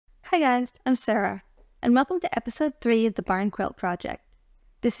Hi guys, I'm Sarah, and welcome to episode 3 of the Barn Quilt Project,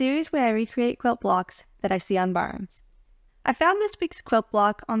 the series where I recreate quilt blocks that I see on barns. I found this week's quilt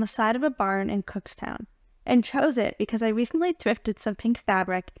block on the side of a barn in Cookstown, and chose it because I recently thrifted some pink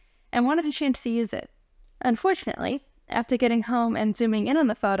fabric and wanted a chance to use it. Unfortunately, after getting home and zooming in on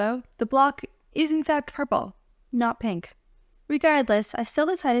the photo, the block is in fact purple, not pink. Regardless, I still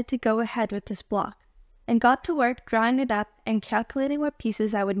decided to go ahead with this block, and got to work drawing it up and calculating what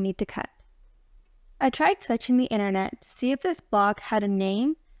pieces I would need to cut. I tried searching the internet to see if this block had a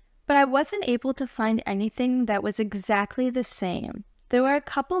name, but I wasn't able to find anything that was exactly the same. There were a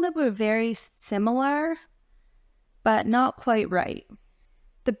couple that were very similar, but not quite right.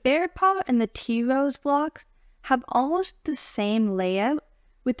 The bear paw and the tea rose blocks have almost the same layout,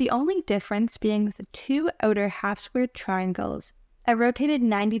 with the only difference being the two outer half-square triangles I rotated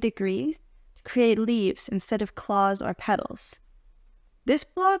 90 degrees to create leaves instead of claws or petals. This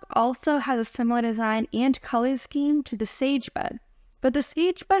block also has a similar design and color scheme to the sage bud, but the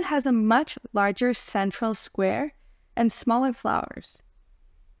sage bud has a much larger central square and smaller flowers.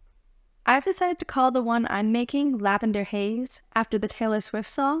 I've decided to call the one I'm making Lavender Haze after the Taylor Swift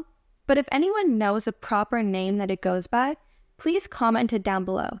song, but if anyone knows a proper name that it goes by, please comment it down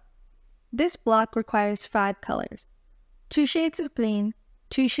below. This block requires 5 colors: 2 shades of green,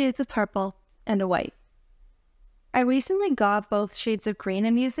 2 shades of purple, and a white. I recently got both shades of green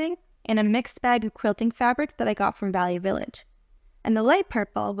I'm using in a mixed bag of quilting fabric that I got from Valley Village, and the light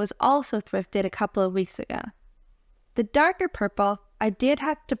purple was also thrifted a couple of weeks ago. The darker purple I did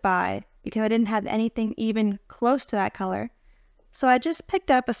have to buy because I didn't have anything even close to that color, so I just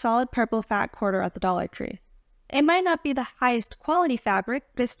picked up a solid purple fat quarter at the Dollar Tree. It might not be the highest quality fabric,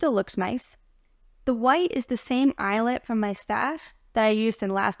 but it still looks nice. The white is the same eyelet from my stash that I used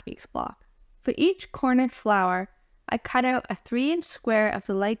in last week's block. For each cornered flower, I cut out a 3-inch square of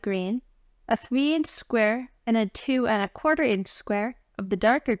the light green, a 3-inch square and a 2 1/4-inch square of the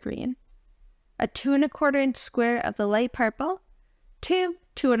darker green, a 2 1/4-inch square of the light purple, 2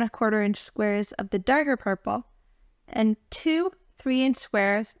 2 1/4-inch squares of the darker purple, and 2 3-inch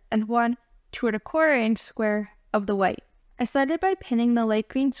squares and 1 2 1/4-inch square of the white. I started by pinning the light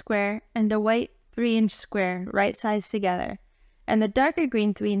green square and a white 3-inch square right sides together, and the darker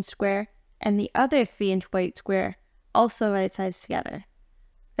green 3-inch square and the other 3-inch white square also right sides together.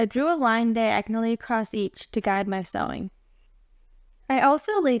 I drew a line diagonally across each to guide my sewing. I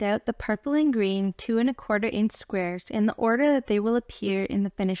also laid out the purple and green 2 1/4-inch squares in the order that they will appear in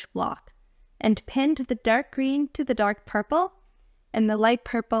the finished block, and pinned the dark green to the dark purple and the light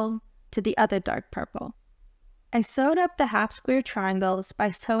purple to the other dark purple. I sewed up the half-square triangles by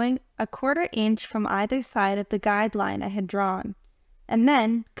sewing a 1/4 inch from either side of the guideline I had drawn, and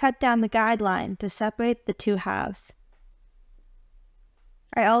then cut down the guideline to separate the two halves.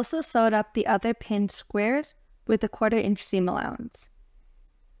 I also sewed up the other pinned squares with a 1/4 inch seam allowance.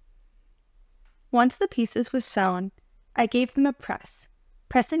 Once the pieces were sewn, I gave them a press,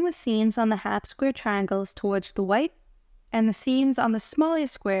 pressing the seams on the half-square triangles towards the white and the seams on the smaller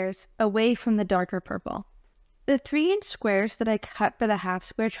squares away from the darker purple. The 3-inch squares that I cut for the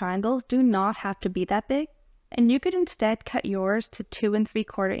half-square triangles do not have to be that big, and you could instead cut yours to 2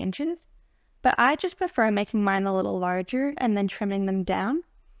 3/4 inches, but I just prefer making mine a little larger and then trimming them down,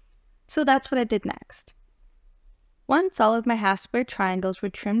 so that's what I did next. Once all of my half-square triangles were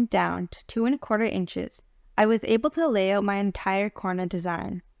trimmed down to 2 1/4 inches, I was able to lay out my entire corner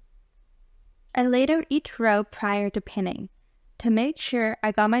design. I laid out each row prior to pinning, to make sure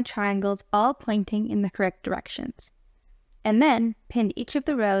I got my triangles all pointing in the correct directions, and then pinned each of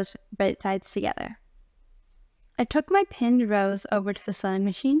the rows right sides together. I took my pinned rows over to the sewing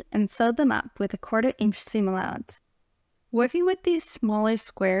machine and sewed them up with a 1/4 inch seam allowance. Working with these smaller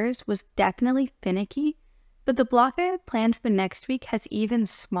squares was definitely finicky, but the block I have planned for next week has even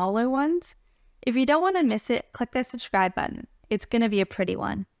smaller ones. If you don't want to miss it, click that subscribe button. It's going to be a pretty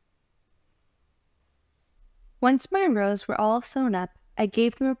one. Once my rows were all sewn up, I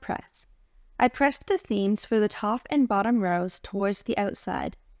gave them a press. I pressed the seams for the top and bottom rows towards the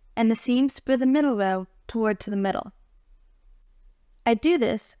outside, and the seams for the middle row towards the middle. I do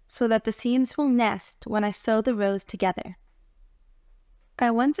this so that the seams will nest when I sew the rows together.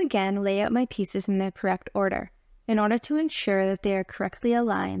 I once again lay out my pieces in their correct order, in order to ensure that they are correctly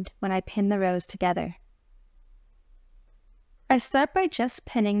aligned when I pin the rows together. I start by just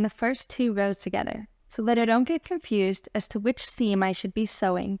pinning the first 2 rows together, so that I don't get confused as to which seam I should be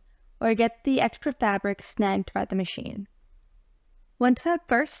sewing, or get the extra fabric snagged by the machine. Once that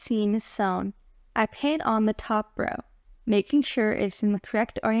first seam is sewn, I pin on the top row, making sure it's in the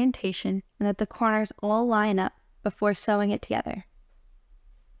correct orientation and that the corners all line up before sewing it together.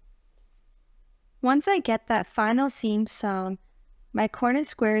 Once I get that final seam sewn, my corner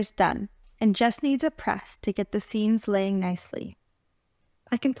square is done and just needs a press to get the seams laying nicely.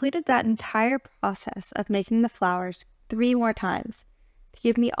 I completed that entire process of making the flowers 3 more times to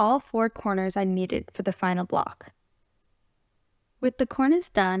give me all 4 corners I needed for the final block. With the corners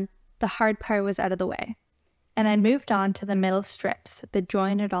done, the hard part was out of the way, and I moved on to the middle strips that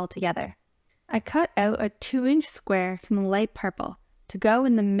join it all together. I cut out a 2-inch square from the light purple to go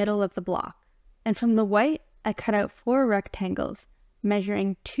in the middle of the block, and from the white, I cut out 4 rectangles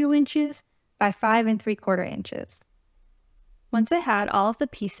measuring 2 inches by 5 3/4 inches. Once I had all of the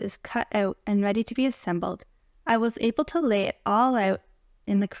pieces cut out and ready to be assembled, I was able to lay it all out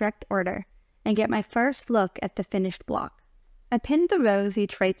in the correct order and get my first look at the finished block. I pinned the rows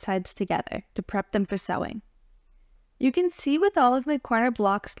each right sides together to prep them for sewing. You can see with all of my corner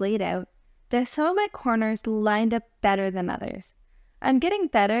blocks laid out that some of my corners lined up better than others. I'm getting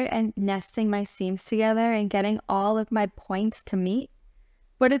better at nesting my seams together and getting all of my points to meet,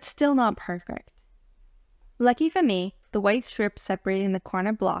 but it's still not perfect. Lucky for me, the white strips separating the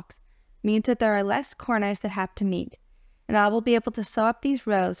corner blocks means that there are less corners that have to meet, and I will be able to sew up these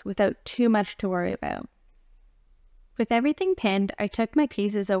rows without too much to worry about. With everything pinned, I took my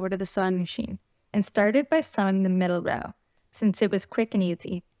pieces over to the sewing machine and started by sewing the middle row, since it was quick and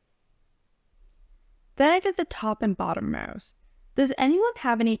easy. Then I did the top and bottom rows. Does anyone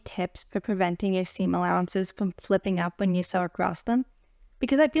have any tips for preventing your seam allowances from flipping up when you sew across them?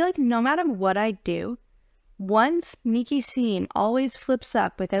 Because I feel like no matter what I do, one sneaky seam always flips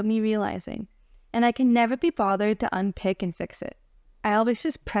up without me realizing, and I can never be bothered to unpick and fix it. I always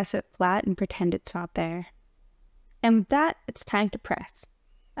just press it flat and pretend it's not there. And with that, it's time to press.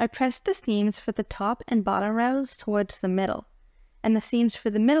 I pressed the seams for the top and bottom rows towards the middle, and the seams for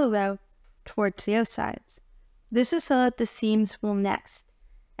the middle row towards the outsides. This is so that the seams will nest,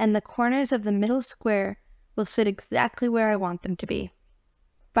 and the corners of the middle square will sit exactly where I want them to be.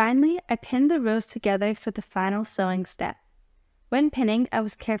 Finally, I pinned the rows together for the final sewing step. When pinning, I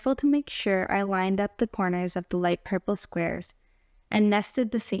was careful to make sure I lined up the corners of the light purple squares and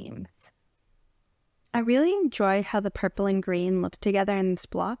nested the seams. I really enjoy how the purple and green look together in this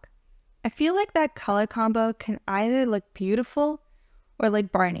block. I feel like that color combo can either look beautiful or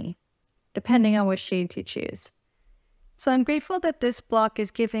like Barney, depending on which shade you choose. So I'm grateful that this block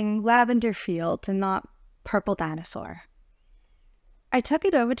is giving lavender fields and not purple dinosaur. I took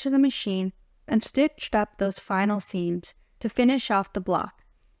it over to the machine and stitched up those final seams to finish off the block,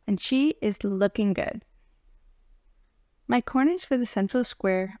 and she is looking good. My corners for the central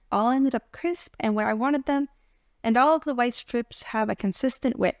square all ended up crisp and where I wanted them, and all of the white strips have a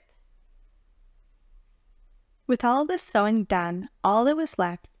consistent width. With all of the sewing done, all that was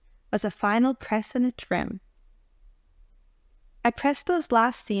left was a final press and a trim. I pressed those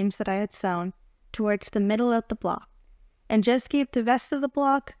last seams that I had sewn towards the middle of the block, and just gave the rest of the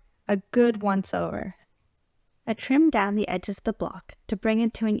block a good once-over. I trimmed down the edges of the block to bring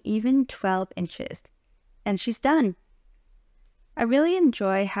it to an even 12 inches, and she's done. I really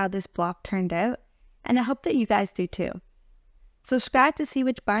enjoy how this block turned out, and I hope that you guys do too. Subscribe to see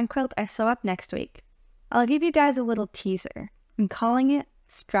which barn quilt I sew up next week. I'll give you guys a little teaser. I'm calling it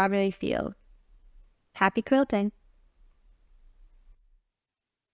Strawberry Fields. Happy quilting!